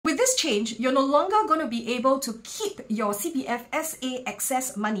this change, you're no longer going to be able to keep your CPF SA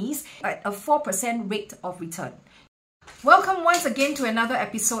excess monies at a 4% rate of return. Welcome once again to another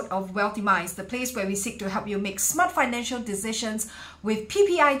episode of Wealthy Minds, the place where we seek to help you make smart financial decisions with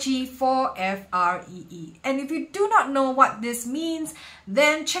PPIG 4FREE. And if you do not know what this means,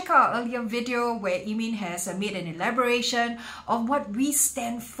 then check out our earlier video where Emin has made an elaboration of what we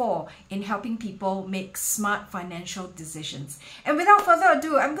stand for in helping people make smart financial decisions. And without further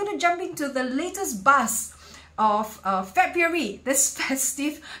ado, I'm going to jump into the latest buzz of February, this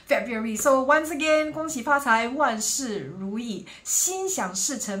festive February. So once again, 恭喜发财，万事如意，心想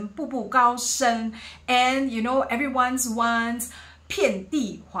事成，步步高升。And you know, everyone's wants 遍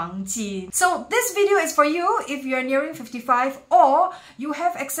地黄金. So this video is for you if you're nearing 55 or you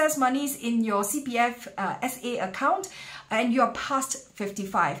have excess monies in your CPF SA account and you're past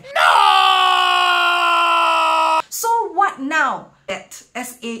 55. No! So what now that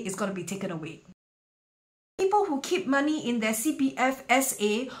SA is going to be taken away? People who keep money in their CPF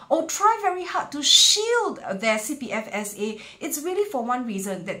SA or try very hard to shield their CPF SA, it's really for one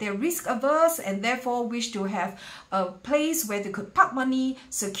reason, that they're risk averse and therefore wish to have a place where they could park money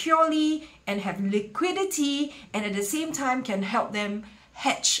securely and have liquidity, and at the same time can help them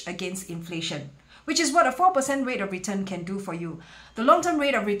hedge against inflation, which is what a 4% rate of return can do for you. The long-term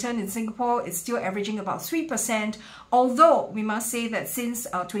rate of return in Singapore is still averaging about 3%, although we must say that since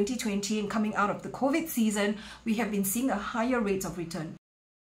 2020 and coming out of the COVID season, we have been seeing a higher rate of return.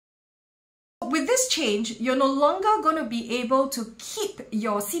 With this change, you're no longer going to be able to keep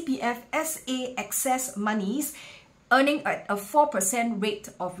your CPF SA excess monies earning at a 4% rate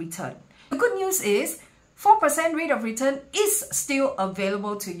of return. The good news is 4% rate of return is still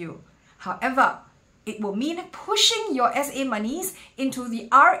available to you. However, it will mean pushing your SA monies into the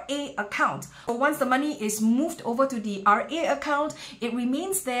RA account. So once the money is moved over to the RA account, it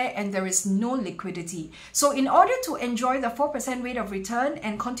remains there and there is no liquidity. So in order to enjoy the 4% rate of return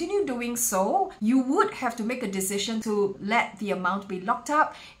and continue doing so, you would have to make a decision to let the amount be locked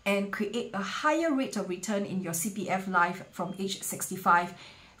up and create a higher rate of return in your CPF life from age 65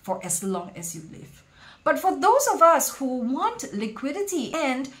 for as long as you live. But for those of us who want liquidity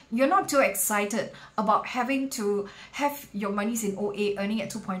and you're not too excited about having to have your monies in OA earning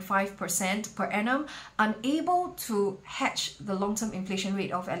at 2.5% per annum, unable to hedge the long-term inflation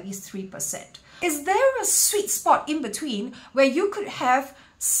rate of at least 3%, is there a sweet spot in between where you could have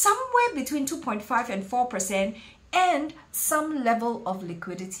somewhere between 2.5 and 4% and some level of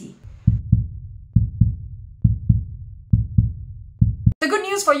liquidity? The good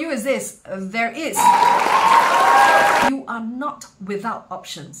news for you is this, there is. You are not without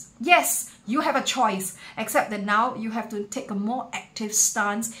options. Yes, you have a choice, except that now you have to take a more active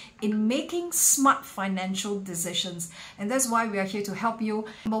stance in making smart financial decisions. And that's why we are here to help you.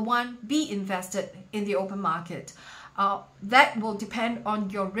 Number one, be invested in the open market. That will depend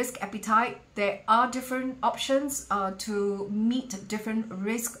on your risk appetite. There are different options to meet different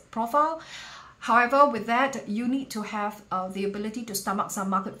risk profile. However, with that, you need to have the ability to stomach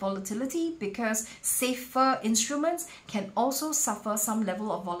some market volatility, because safer instruments can also suffer some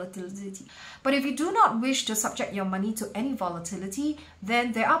level of volatility. But if you do not wish to subject your money to any volatility,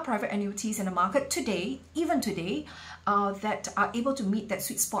 then there are private annuities in the market today, even today, that are able to meet that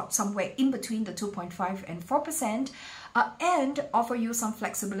sweet spot somewhere in between the 2.5 and 4% and offer you some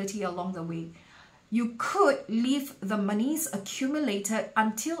flexibility along the way. You could leave the monies accumulated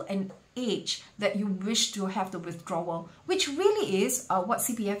until an age that you wish to have the withdrawal, which really is what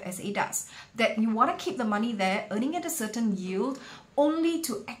CPF SA does. That you want to keep the money there, earning at a certain yield, only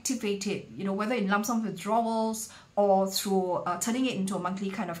to activate it, you know, whether in lump sum withdrawals or through turning it into a monthly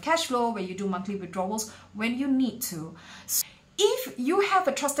kind of cash flow where you do monthly withdrawals when you need to. So if you have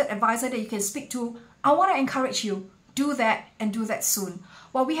a trusted advisor that you can speak to, I want to encourage you, do that and do that soon.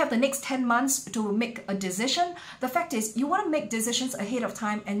 While we have the next 10 months to make a decision, the fact is you want to make decisions ahead of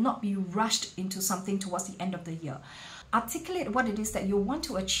time and not be rushed into something towards the end of the year. Articulate what it is that you want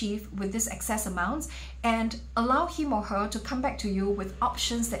to achieve with this excess amounts and allow him or her to come back to you with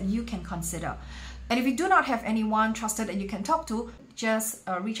options that you can consider. And if you do not have anyone trusted that you can talk to, just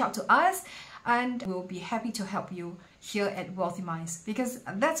reach out to us and we'll be happy to help you here at Wealthy Minds, because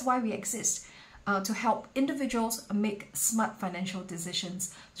that's why we exist. To help individuals make smart financial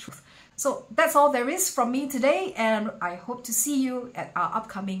decisions. So that's all there is from me today, and I hope to see you at our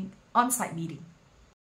upcoming on-site meeting.